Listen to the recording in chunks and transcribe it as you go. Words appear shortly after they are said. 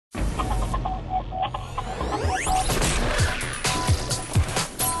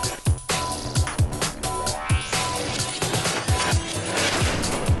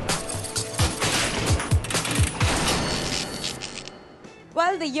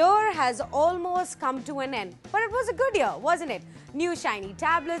the year has almost come to an end, but it was a good year, wasn't it? New shiny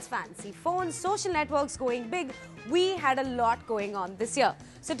tablets, fancy phones, social networks going big. We had a lot going on this year.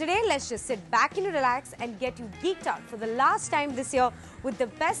 So today, let's just sit back and relax and get you geeked out for the last time this year with the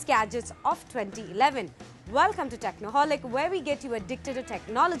best gadgets of 2011. Welcome to Technoholik, where we get you addicted to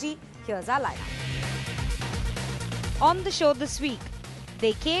technology. Here's our lineup. On the show this week,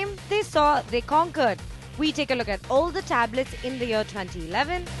 they came, they saw, they conquered. We take a look at all the tablets in the year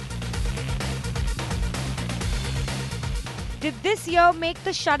 2011. Did this year make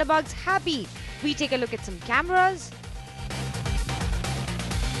the shutterbugs happy? We take a look at some cameras.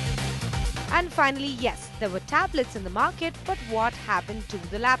 And finally, yes, there were tablets in the market, but what happened to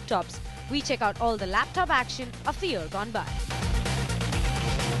the laptops? We check out all the laptop action of the year gone by.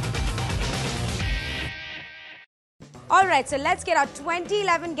 Alright, so let's get our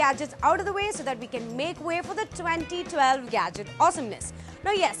 2011 gadgets out of the way so that we can make way for the 2012 gadget awesomeness.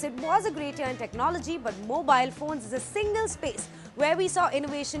 Now yes, it was a great year in technology, but mobile phones is a single space where we saw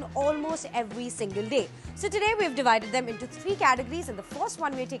innovation almost every single day. So today we've divided them into three categories, and the first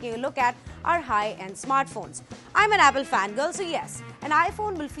one we're taking a look at are high-end smartphones. I'm an Apple fangirl, so yes, an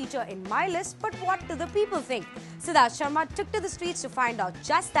iPhone will feature in my list, but what do the people think? Siddharth Sharma took to the streets to find out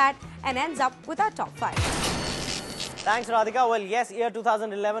just that and ends up with our top 5. Thanks, Radhika. Well, yes, year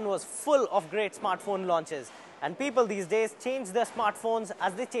 2011 was full of great smartphone launches. And people these days change their smartphones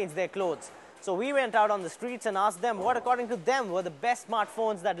as they change their clothes. So we went out on the streets and asked them what, according to them, were the best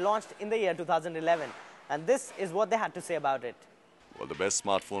smartphones that launched in the year 2011. And this is what they had to say about it. Well, the best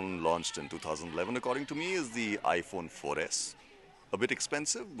smartphone launched in 2011, according to me, is the iPhone 4S. A bit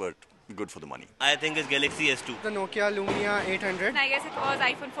expensive, but good for the money. I think it's Galaxy S2. The Nokia Lumia 800. I guess it was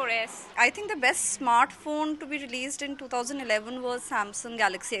iPhone 4S. I think the best smartphone to be released in 2011 was Samsung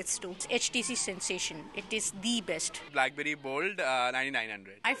Galaxy S2. HTC Sensation. It is the best. BlackBerry Bold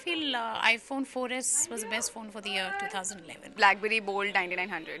 9900. I feel iPhone 4S was the best phone for the year 2011. BlackBerry Bold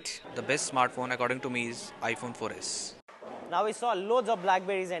 9900. The best smartphone according to me is iPhone 4S. Now we saw loads of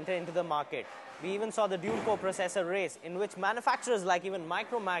Blackberries enter into the market. We even saw the dual-core processor race, in which manufacturers like even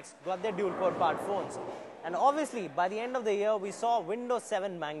Micromax got their dual-core powered phones. And obviously, by the end of the year, we saw Windows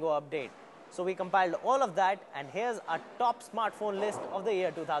 7 Mango update. So we compiled all of that, and here's our top smartphone list of the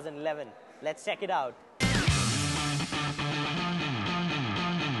year 2011. Let's check it out.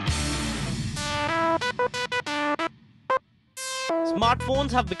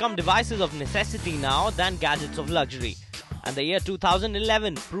 Smartphones have become devices of necessity now than gadgets of luxury. And the year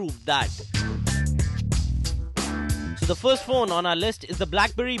 2011 proved that. So the first phone on our list is the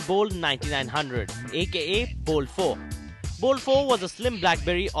BlackBerry Bold 9900, aka Bold 4. Bold 4 was a slim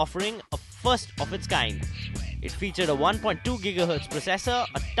BlackBerry offering a first of its kind. It featured a 1.2 GHz processor,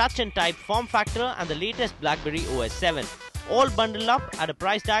 a touch and type form factor, and the latest BlackBerry OS 7, all bundled up at a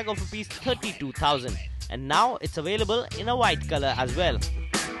price tag of Rs 32,000. And now it's available in a white color as well.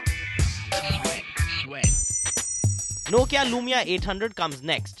 Nokia Lumia 800 comes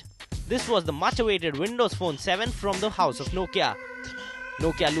next. This was the much-awaited Windows Phone 7 from the house of Nokia.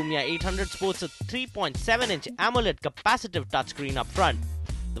 Nokia Lumia 800 sports a 3.7-inch AMOLED capacitive touchscreen up front.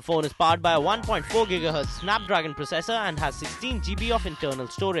 The phone is powered by a 1.4 GHz Snapdragon processor and has 16 GB of internal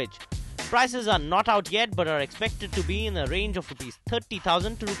storage. Prices are not out yet, but are expected to be in the range of Rs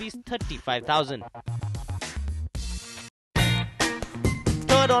 30,000 to Rs 35,000.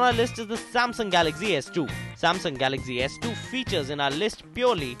 Third on our list is the Samsung Galaxy S2. Samsung Galaxy S2 features in our list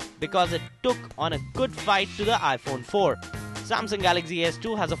purely because it took on a good fight to the iPhone 4. Samsung Galaxy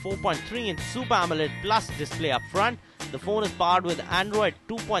S2 has a 4.3-inch Super AMOLED Plus display up front. The phone is powered with Android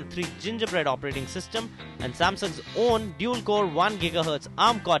 2.3 Gingerbread operating system and Samsung's own dual-core 1 GHz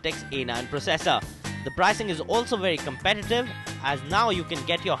ARM Cortex-A9 processor. The pricing is also very competitive, as now you can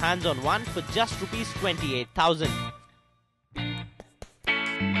get your hands on one for just Rs 28,000.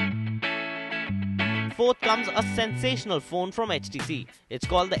 Fourth comes a sensational phone from HTC. It's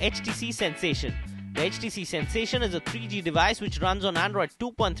called the HTC Sensation. The HTC Sensation is a 3G device which runs on Android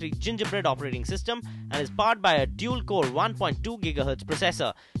 2.3 Gingerbread operating system and is powered by a dual-core 1.2 GHz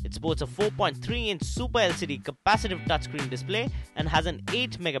processor. It sports a 4.3-inch Super LCD capacitive touchscreen display and has an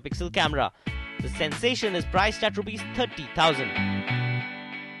 8-megapixel camera. The Sensation is priced at Rs 30,000.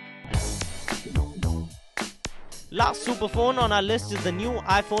 Last superphone on our list is the new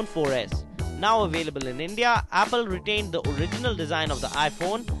iPhone 4S. Now available in India, Apple retained the original design of the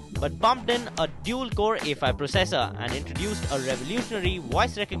iPhone but bumped in a dual-core A5 processor and introduced a revolutionary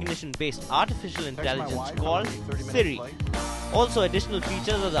voice recognition-based artificial intelligence called Siri. Also, additional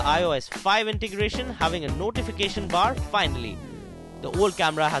features are the iOS 5 integration, having a notification bar finally. The old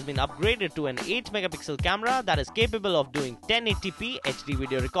camera has been upgraded to an 8 megapixel camera that is capable of doing 1080p HD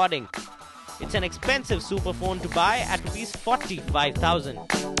video recording. It's an expensive super phone to buy at Rs 45,000.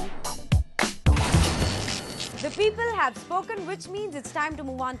 The people have spoken, which means it's time to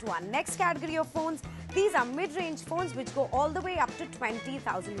move on to our next category of phones. These are mid-range phones which go all the way up to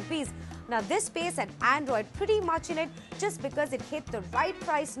 20,000 rupees. Now this space had Android pretty much in it just because it hit the right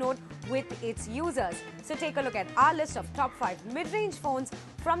price note with its users. So take a look at our list of top 5 mid-range phones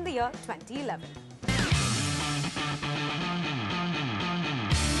from the year 2011.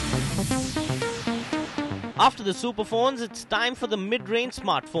 After the super phones, it's time for the mid-range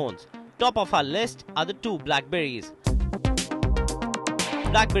smartphones. Top of our list are the two Blackberries.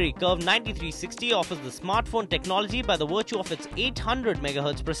 BlackBerry Curve 9360 offers the smartphone technology by the virtue of its 800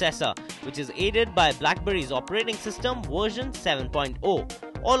 MHz processor, which is aided by BlackBerry's operating system version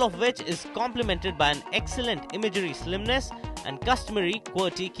 7.0, all of which is complemented by an excellent imagery slimness and customary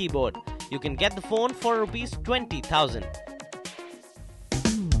QWERTY keyboard. You can get the phone for Rs 20,000.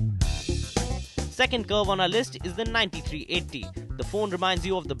 Second curve on our list is the 9380. The phone reminds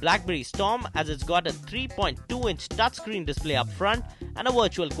you of the BlackBerry Storm as it's got a 3.2-inch touchscreen display up front and a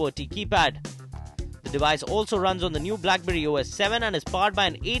virtual QWERTY keypad. The device also runs on the new BlackBerry OS 7 and is powered by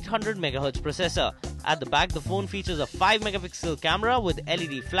an 800 MHz processor. At the back, the phone features a 5 megapixel camera with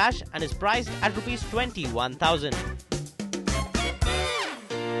LED flash and is priced at Rs 21,000.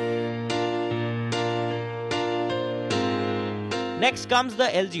 Next comes the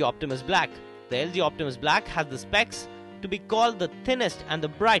LG Optimus Black. The LG Optimus Black has the specs to be called the thinnest and the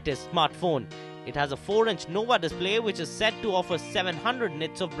brightest smartphone. It has a 4-inch Nova display which is said to offer 700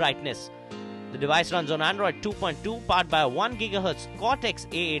 nits of brightness. The device runs on Android 2.2 powered by a 1 GHz Cortex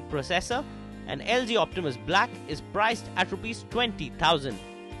A8 processor, and LG Optimus Black is priced at Rs 20,000.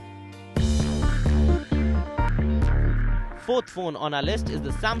 Fourth phone on our list is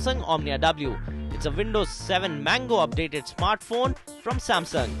the Samsung Omnia W. It's a Windows 7 Mango updated smartphone from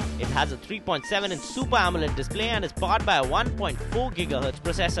Samsung. It has a 3.7-inch Super AMOLED display and is powered by a 1.4 GHz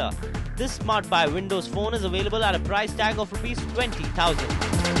processor. This Smart Buy Windows phone is available at a price tag of Rs 20,000.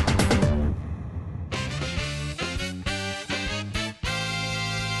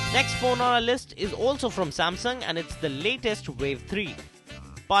 Next phone on our list is also from Samsung and it's the latest Wave 3.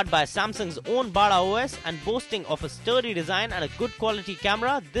 Powered by Samsung's own Bada OS and boasting of a sturdy design and a good quality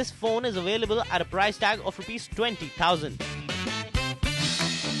camera, this phone is available at a price tag of Rs 20,000.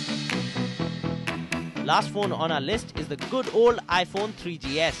 Last phone on our list is the good old iPhone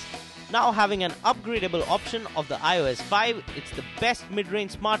 3GS. Now having an upgradable option of the iOS 5, it's the best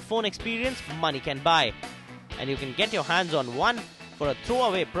mid-range smartphone experience money can buy. And you can get your hands on one for a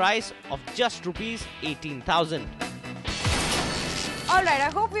throwaway price of just Rs 18,000. Alright,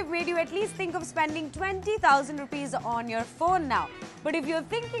 I hope we've made you at least think of spending 20,000 rupees on your phone now. But if you're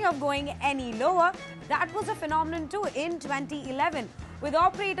thinking of going any lower, that was a phenomenon too in 2011. With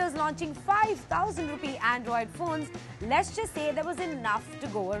operators launching 5,000 rupee Android phones, let's just say there was enough to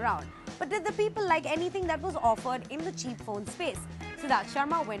go around. But did the people like anything that was offered in the cheap phone space? Siddharth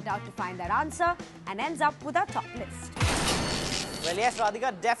Sharma went out to find that answer and ends up with our top list. Well, yes,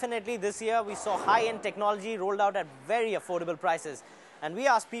 Radhika, definitely this year we saw high-end technology rolled out at very affordable prices. And we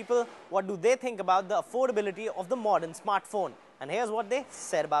asked people what do they think about the affordability of the modern smartphone. And here's what they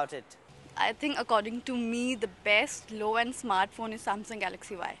said about it. I think according to me, the best low-end smartphone is Samsung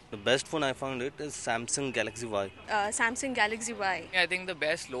Galaxy Y. The best phone I found it is Samsung Galaxy Y. Samsung Galaxy Y. I think the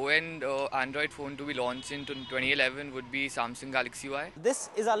best low-end Android phone to be launched in 2011 would be Samsung Galaxy Y.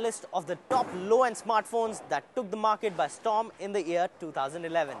 This is our list of the top low-end smartphones that took the market by storm in the year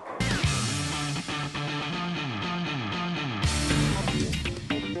 2011.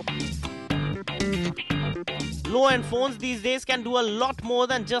 Low-end phones these days can do a lot more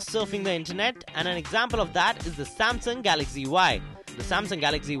than just surfing the internet, and an example of that is the Samsung Galaxy Y. The Samsung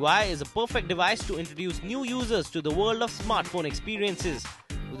Galaxy Y is a perfect device to introduce new users to the world of smartphone experiences.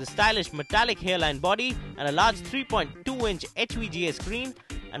 With a stylish metallic hairline body and a large 3.2-inch HVGA screen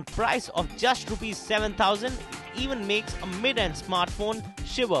and price of just Rs 7,000, it even makes a mid-end smartphone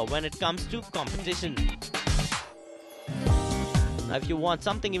shiver when it comes to competition. Now, if you want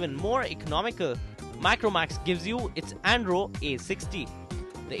something even more economical, Micromax gives you its Andro A60.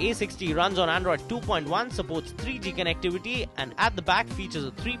 The A60 runs on Android 2.1, supports 3G connectivity, and at the back features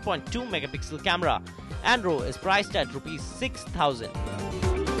a 3.2 megapixel camera. Andro is priced at Rs 6,000.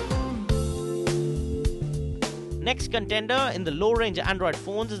 Next contender in the low-range Android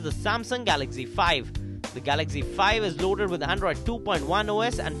phones is the Samsung Galaxy 5. The Galaxy 5 is loaded with Android 2.1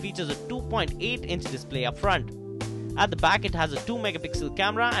 OS and features a 2.8-inch display up front. At the back, it has a 2 megapixel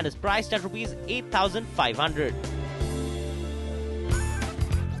camera and is priced at Rs 8,500.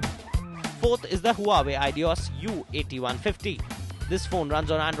 fourth is the Huawei Ideos U8150. This phone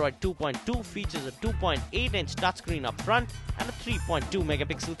runs on Android 2.2, features a 2.8-inch touchscreen up front and a 3.2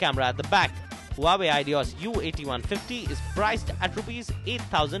 megapixel camera at the back. Huawei Ideos U8150 is priced at Rs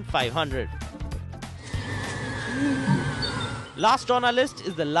 8,500. Last on our list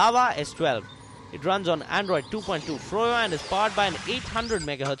is the Lava S12. It runs on Android 2.2 Froyo and is powered by an 800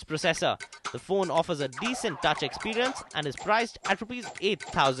 MHz processor. The phone offers a decent touch experience and is priced at Rs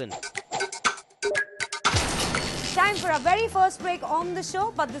 8,000. Time for our very first break on the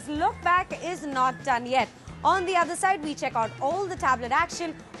show, but this look back is not done yet. On the other side, we check out all the tablet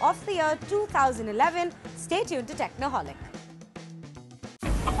action of the year 2011. Stay tuned to Technoholik.